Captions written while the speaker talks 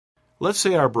Let's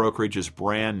say our brokerage is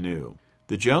brand new.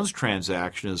 The Jones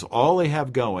transaction is all they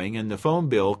have going and the phone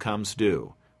bill comes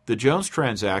due. The Jones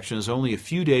transaction is only a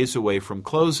few days away from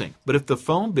closing, but if the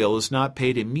phone bill is not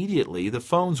paid immediately, the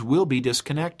phones will be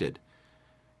disconnected.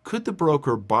 Could the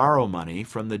broker borrow money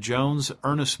from the Jones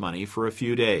earnest money for a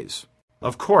few days?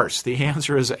 Of course, the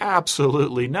answer is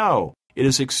absolutely no. It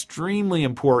is extremely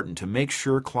important to make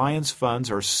sure clients' funds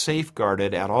are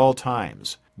safeguarded at all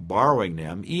times. Borrowing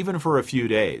them, even for a few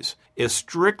days, is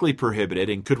strictly prohibited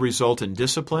and could result in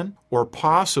discipline or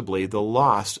possibly the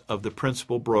loss of the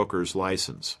principal broker's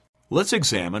license. Let's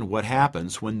examine what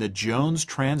happens when the Jones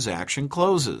transaction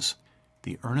closes.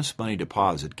 The earnest money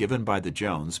deposit given by the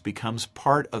Jones becomes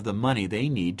part of the money they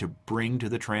need to bring to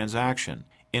the transaction.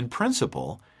 In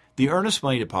principle, the earnest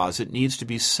money deposit needs to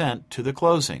be sent to the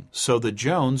closing, so the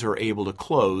Jones are able to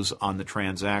close on the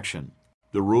transaction.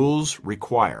 The rules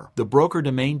require the broker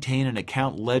to maintain an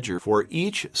account ledger for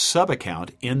each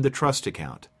sub-account in the trust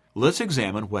account. Let's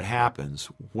examine what happens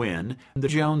when the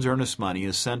Jones earnest money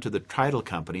is sent to the title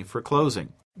company for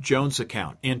closing. Jones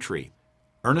account entry.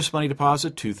 Earnest money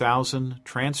deposit $2,000,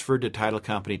 transferred to title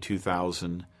company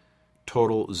 $2,000,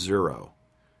 total 0.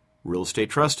 Real estate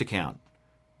trust account.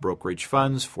 Brokerage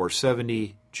funds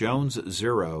 $470, Jones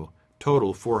 0,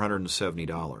 total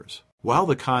 $470. While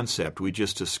the concept we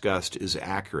just discussed is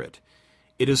accurate,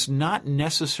 it is not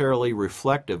necessarily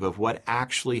reflective of what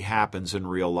actually happens in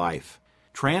real life.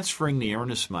 Transferring the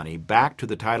earnest money back to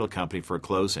the title company for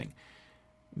closing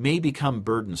may become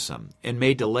burdensome and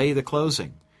may delay the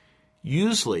closing.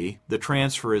 Usually, the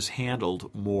transfer is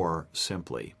handled more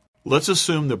simply. Let's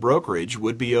assume the brokerage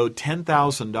would be owed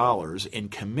 $10,000 in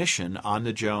commission on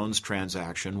the Jones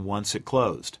transaction once it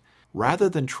closed. Rather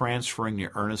than transferring the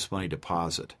earnest money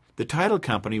deposit, the title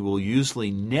company will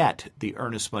usually net the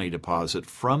earnest money deposit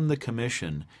from the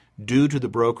commission due to the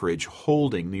brokerage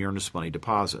holding the earnest money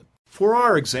deposit. For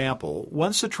our example,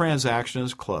 once the transaction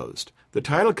is closed, the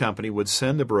title company would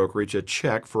send the brokerage a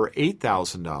check for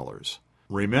 $8,000.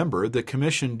 Remember, the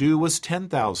commission due was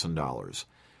 $10,000.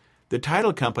 The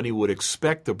title company would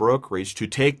expect the brokerage to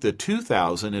take the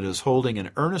 $2,000 it is holding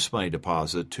in earnest money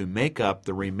deposit to make up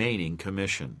the remaining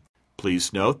commission.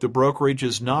 Please note the brokerage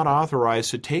is not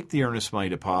authorized to take the earnest money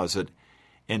deposit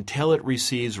until it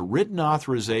receives written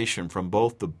authorization from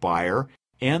both the buyer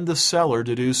and the seller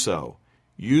to do so.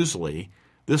 Usually,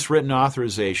 this written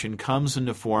authorization comes in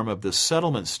the form of the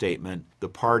settlement statement the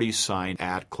parties sign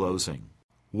at closing.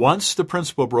 Once the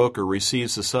principal broker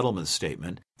receives the settlement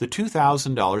statement, the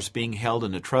 $2,000 being held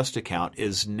in a trust account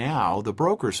is now the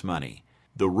broker's money.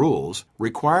 The rules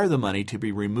require the money to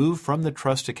be removed from the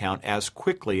trust account as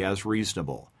quickly as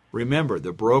reasonable. Remember,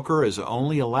 the broker is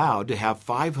only allowed to have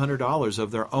 $500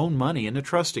 of their own money in the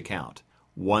trust account.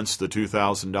 Once the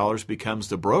 $2,000 becomes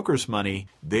the broker's money,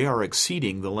 they are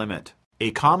exceeding the limit.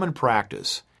 A common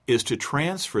practice is to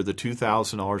transfer the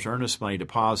 $2,000 earnest money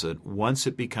deposit once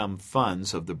it becomes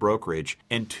funds of the brokerage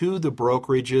into the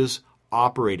brokerage's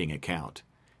operating account.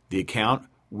 The account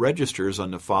registers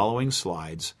on the following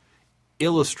slides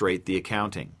illustrate the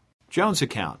accounting. Jones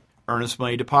account, earnest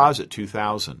money deposit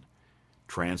 $2,000,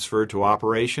 transfer to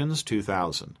operations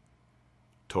 $2,000,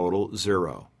 total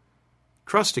 0.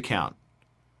 Trust account,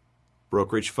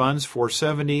 brokerage funds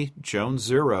 $470, Jones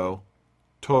 0,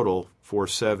 total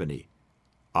 $470.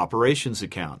 Operations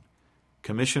account,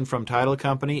 commission from title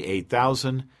company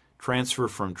 $8,000, transfer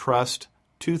from trust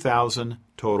 $2,000,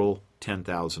 total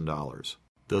 $10,000.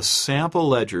 The sample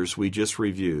ledgers we just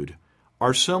reviewed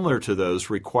are similar to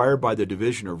those required by the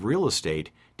Division of Real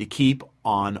Estate to keep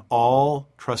on all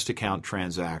trust account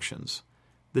transactions.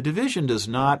 The division does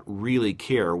not really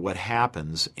care what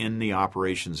happens in the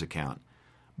operations account,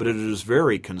 but it is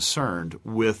very concerned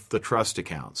with the trust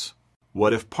accounts.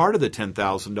 What if part of the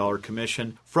 $10,000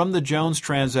 commission from the Jones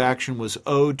transaction was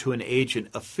owed to an agent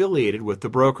affiliated with the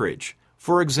brokerage?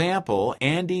 For example,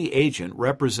 Andy agent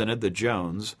represented the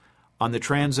Jones on the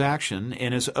transaction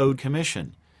and is owed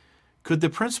commission. Could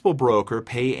the principal broker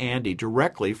pay Andy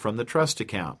directly from the trust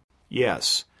account?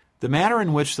 Yes. The manner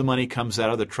in which the money comes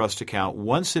out of the trust account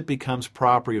once it becomes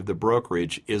property of the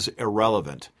brokerage is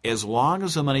irrelevant, as long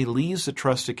as the money leaves the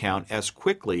trust account as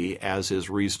quickly as is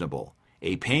reasonable.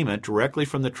 A payment directly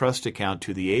from the trust account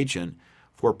to the agent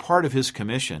for part of his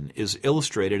commission is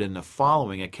illustrated in the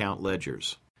following account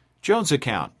ledgers. Jones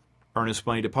account, earnest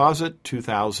money deposit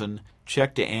 $2,000,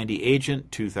 check to Andy agent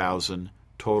 $2,000,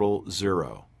 total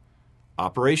 0.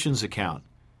 Operations account,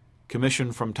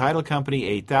 commission from title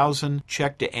company $8,000,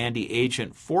 check to Andy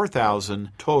agent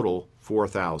 $4,000, total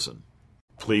 $4,000.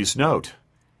 Please note,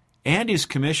 Andy's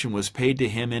commission was paid to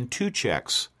him in 2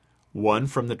 checks, one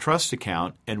from the trust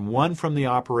account and one from the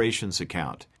operations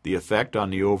account. The effect on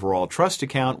the overall trust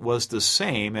account was the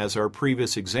same as our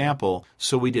previous example,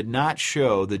 so we did not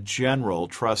show the general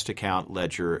trust account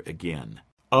ledger again.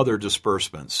 Other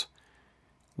disbursements.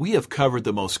 We have covered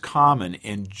the most common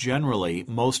and generally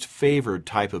most favored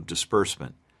type of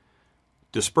disbursement,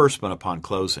 disbursement upon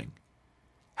closing.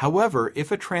 However,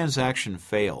 if a transaction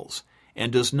fails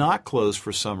and does not close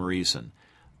for some reason,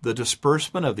 the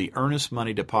disbursement of the earnest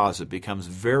money deposit becomes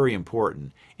very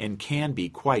important and can be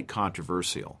quite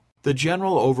controversial. The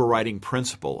general overriding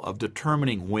principle of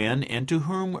determining when and to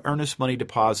whom earnest money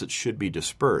deposits should be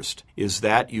disbursed is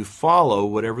that you follow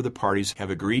whatever the parties have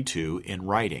agreed to in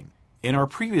writing. In our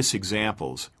previous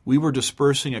examples, we were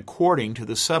disbursing according to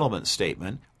the settlement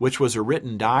statement, which was a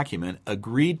written document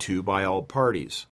agreed to by all parties.